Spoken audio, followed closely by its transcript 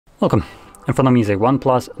Welcome. In front of me is a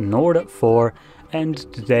OnePlus Nord 4, and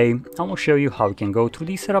today I will show you how you can go through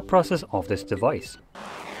the setup process of this device.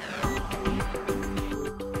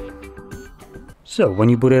 So when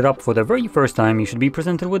you boot it up for the very first time, you should be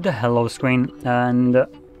presented with the hello screen, and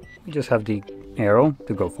you just have the arrow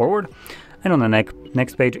to go forward. And on the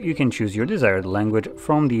next page, you can choose your desired language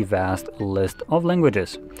from the vast list of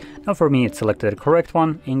languages. Now for me, it selected the correct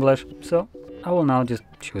one, English, so I will now just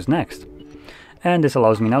choose next. And this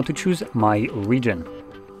allows me now to choose my region.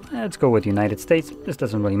 Let's go with United States. This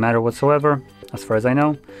doesn't really matter whatsoever, as far as I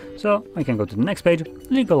know. So I can go to the next page,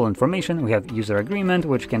 legal information. We have user agreement,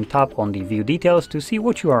 which can tap on the view details to see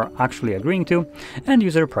what you are actually agreeing to, and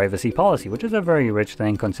user privacy policy, which is a very rich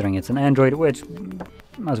thing considering it's an Android, which,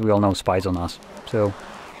 as we all know, spies on us. So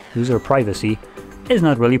user privacy is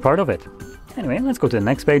not really part of it. Anyway, let's go to the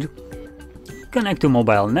next page. Connect to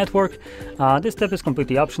mobile network. This step is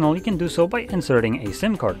completely optional. You can do so by inserting a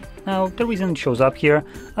SIM card. Now, the reason it shows up here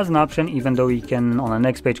as an option, even though you can on the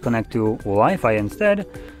next page connect to Wi-Fi instead,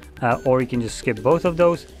 or you can just skip both of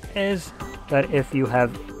those, is that if you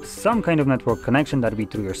have some kind of network connection, that would be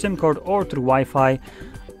through your SIM card or through Wi-Fi,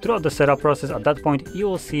 throughout the setup process, at that point, you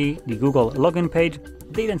will see the Google login page.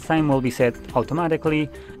 Date and time will be set automatically,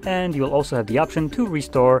 and you'll also have the option to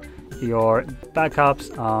restore your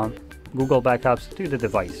backups, Google backups, to the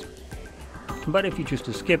device. But if you choose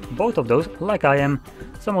to skip both of those, like I am,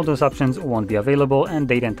 some of those options won't be available and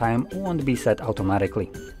date and time won't be set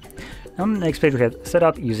automatically. On the next page, we have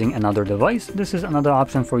setup using another device. This is another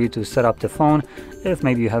option for you to set up the phone. If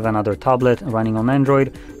maybe you have another tablet running on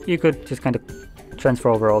Android, you could just kind of transfer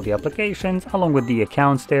over all the applications along with the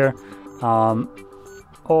accounts there.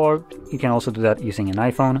 Or you can also do that using an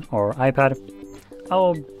iPhone or iPad.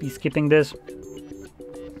 I'll be skipping this.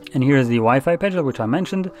 And here's the Wi-Fi page which I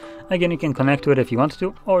mentioned. Again, you can connect to it if you want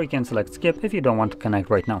to, or you can select skip if you don't want to connect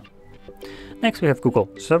right now. Next, we have Google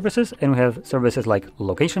services, and we have services like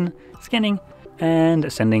location, scanning,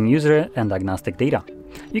 and sending user and diagnostic data.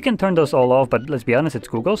 You can turn those all off, but let's be honest, it's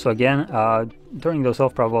Google. So again, turning those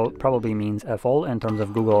off probably means F-all in terms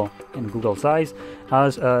of Google and Google's eyes,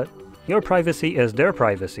 as your privacy is their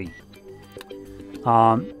privacy.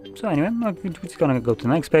 So anyway, we're just gonna go to the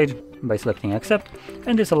next page by selecting accept,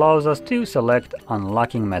 and this allows us to select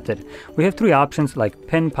unlocking method. We have three options like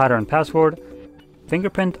PIN, pattern, password,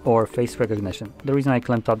 fingerprint, or face recognition. The reason I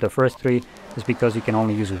clamped up the first three is because you can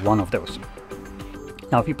only use one of those.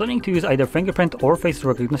 Now, if you're planning to use either fingerprint or face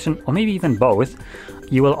recognition, or maybe even both,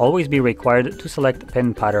 you will always be required to select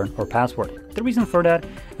PIN, pattern, or password. The reason for that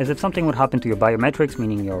is if something would happen to your biometrics,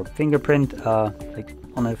 meaning your fingerprint, like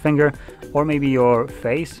on a finger, or maybe your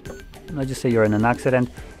face, let's just say you're in an accident,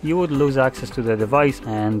 you would lose access to the device,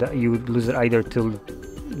 and you would lose it either till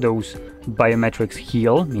those biometrics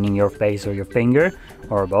heal, meaning your face or your finger,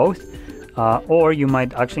 or both, or you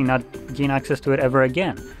might actually not gain access to it ever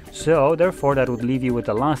again. So therefore, that would leave you with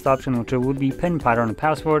the last option, which would be PIN, pattern, and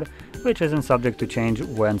password, which isn't subject to change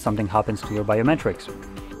when something happens to your biometrics.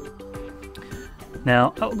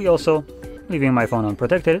 Now, I'll be also leaving my phone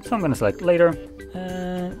unprotected, so I'm going to select later,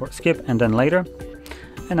 or skip and then later.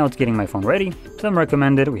 And now it's getting my phone ready. Some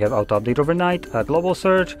recommended, we have auto update overnight, global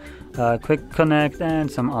search, quick connect, and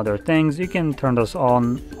some other things. You can turn those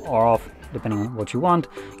on or off depending on what you want.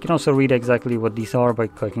 You can also read exactly what these are by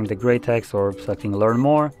clicking the gray text or selecting learn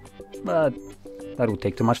more, but that would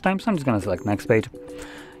take too much time, so I'm just going to select next page.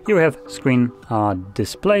 Here we have screen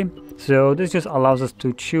display. So this just allows us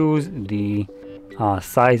to choose the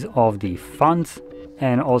size of the fonts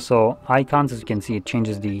and also icons. As you can see, it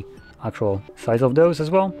changes the actual size of those as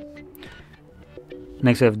well.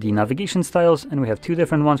 Next, we have the navigation styles, and we have two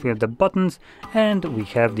different ones. We have the buttons and we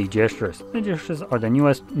have the gestures. The gestures are the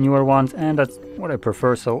newer ones, and that's what I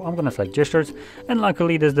prefer, so I'm gonna select gestures. And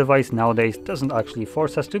luckily, this device nowadays doesn't actually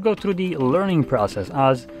force us to go through the learning process,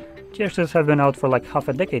 as gestures have been out for like half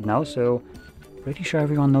a decade now, so pretty sure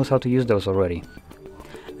everyone knows how to use those already.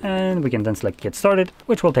 And we can then select get started,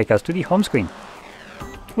 which will take us to the home screen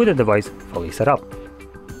with the device fully set up.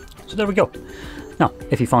 So there we go. Now,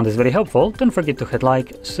 if you found this very helpful, don't forget to hit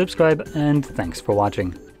like, subscribe, and thanks for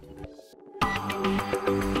watching.